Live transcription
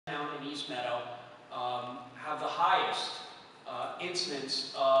East Meadow have the highest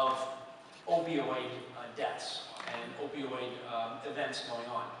incidence of opioid deaths and opioid events going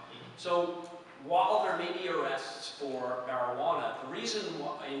on. So while there may be arrests for marijuana, the reason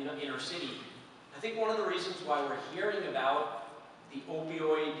in the inner city, I think one of the reasons why we're hearing about the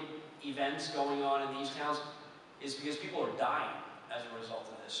opioid events going on in these towns is because people are dying as a result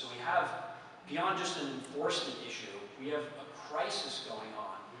of this. So we have, beyond just an enforcement issue, we have a crisis going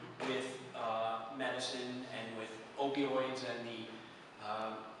on with medicine and with opioids and the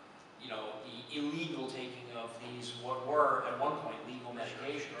illegal taking of these, what were at one point legal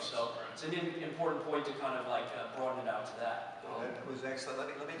medications. So it's an important point to kind of like broaden it out to that. That was excellent.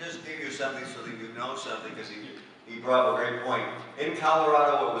 Let me just give you something so that you know something, because he brought up a great point. In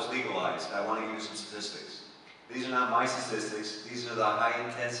Colorado, it was legalized. I want to give you some statistics. These are not my statistics. These are the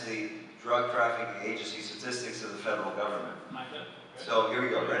high-intensity drug trafficking agency statistics of the federal government. So here we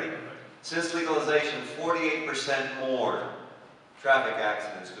go. Ready? Since legalization, 48% more traffic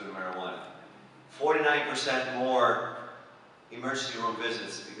accidents due to marijuana. 49% more emergency room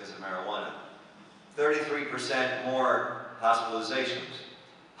visits because of marijuana. 33% more hospitalizations.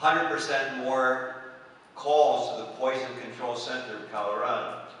 100% more calls to the Poison Control Center of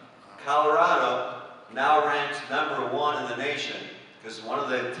Colorado. Colorado now ranks #1 in the nation, because one of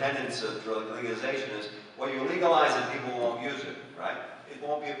the tenets of drug legalization is, well, you legalize it, people won't use it, right? It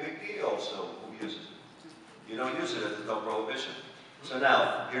won't be a big deal, so who uses it? You don't use it if there's no prohibition. So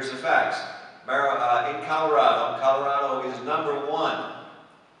now, here's the facts. In Colorado is #1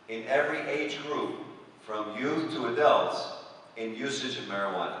 in every age group, from youth to adults, in usage of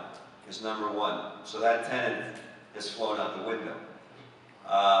marijuana. Is #1. So that tenet has flown out the window.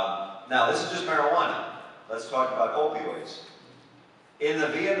 Now, this is just marijuana. Let's talk about opioids. In the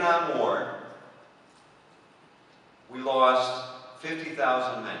Vietnam War, we lost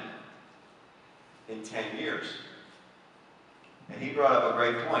 50,000 men in 10 years. And he brought up a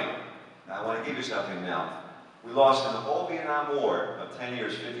great point. Now, I want to give you something now. We lost in the whole Vietnam War of 10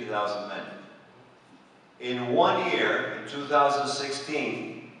 years, 50,000 men. In 1 year, in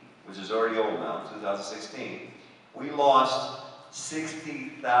 2016, which is already old now, 2016, we lost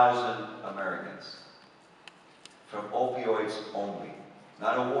 60,000 Americans from opioids only.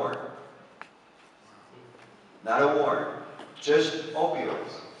 Not a war. Not a war. Just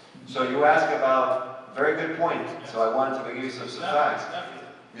opioids. So you ask about, very good point. So I wanted to give you some facts.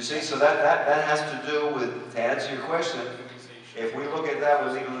 You see, so that has to do with, to answer your question, if we look at that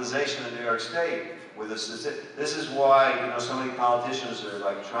with legalization in New York State, with this is why, so many politicians are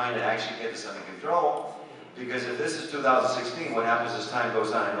like trying to actually get this under control, because if this is 2016, what happens as time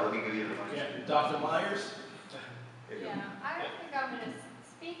goes on? Let me give you the... Yeah, Dr. Myers? Yeah, I don't think I'm going to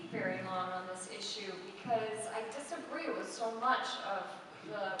speak very long on this issue, because I disagree with so much of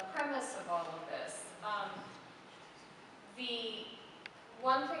the premise of all of this. The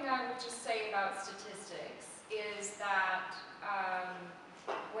one thing I would just say about statistics is that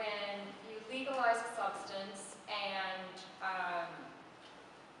when you legalize a substance and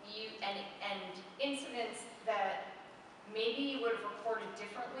incidents that maybe you would have reported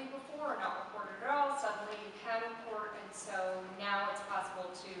differently before or not reported at all, suddenly you can report, and so now it's possible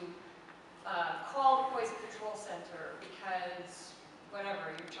to call the Poison Control Center because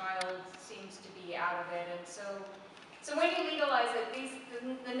whatever, your child seems to be out of it, and so when you legalize it,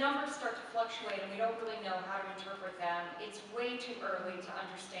 the numbers start to fluctuate and we don't really know how to interpret them. It's way too early to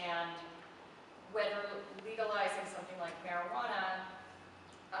understand whether legalizing something like marijuana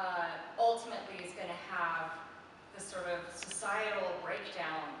ultimately is going to have the sort of societal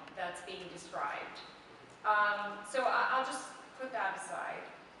breakdown that's being described. So I'll just put that aside.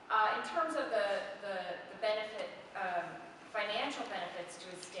 In terms of the benefit, financial benefits to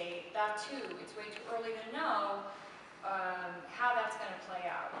a state, that too, it's way too early to know how that's going to play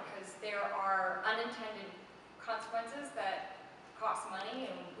out, because there are unintended consequences that cost money,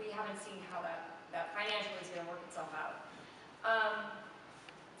 and we haven't seen how that financially is going to work itself out.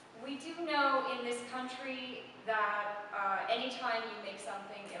 We do know in this country that anytime you make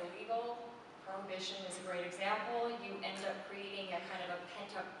something illegal, prohibition is a great example, you end up creating a kind of a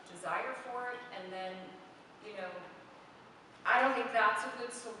pent-up desire for it, and then, I don't think that's a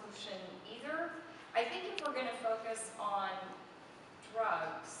good solution either. I think if we're going to focus on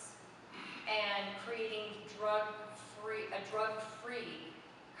drugs and creating a drug-free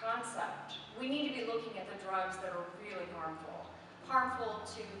concept, we need to be looking at the drugs that are really harmful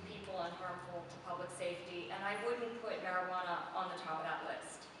to people and harmful to public safety, and I wouldn't put marijuana on the top of that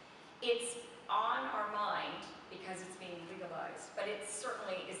list. It's on our mind because it's being legalized, but it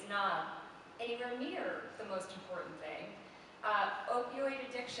certainly is not anywhere near the most important thing. opioid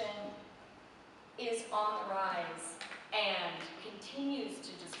addiction is on the rise and continues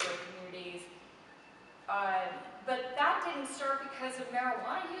to destroy communities. But that didn't start because of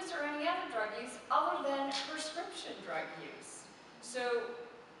marijuana use or any other drug use other than prescription drug use. So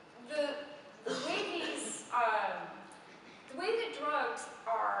the way that drugs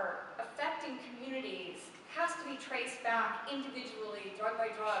are affecting communities has to be traced back individually, drug by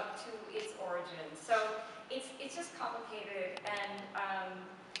drug, to its origin. So it's just complicated, and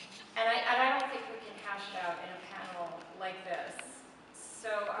I don't think we can hash it out in a panel like this. So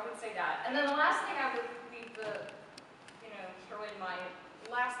I would say that. And then the last thing I would leave throw in my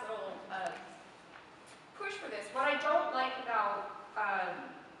last little push for this. What I don't like about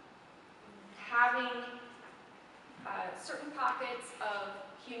having certain pockets of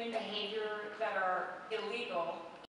human behavior that are illegal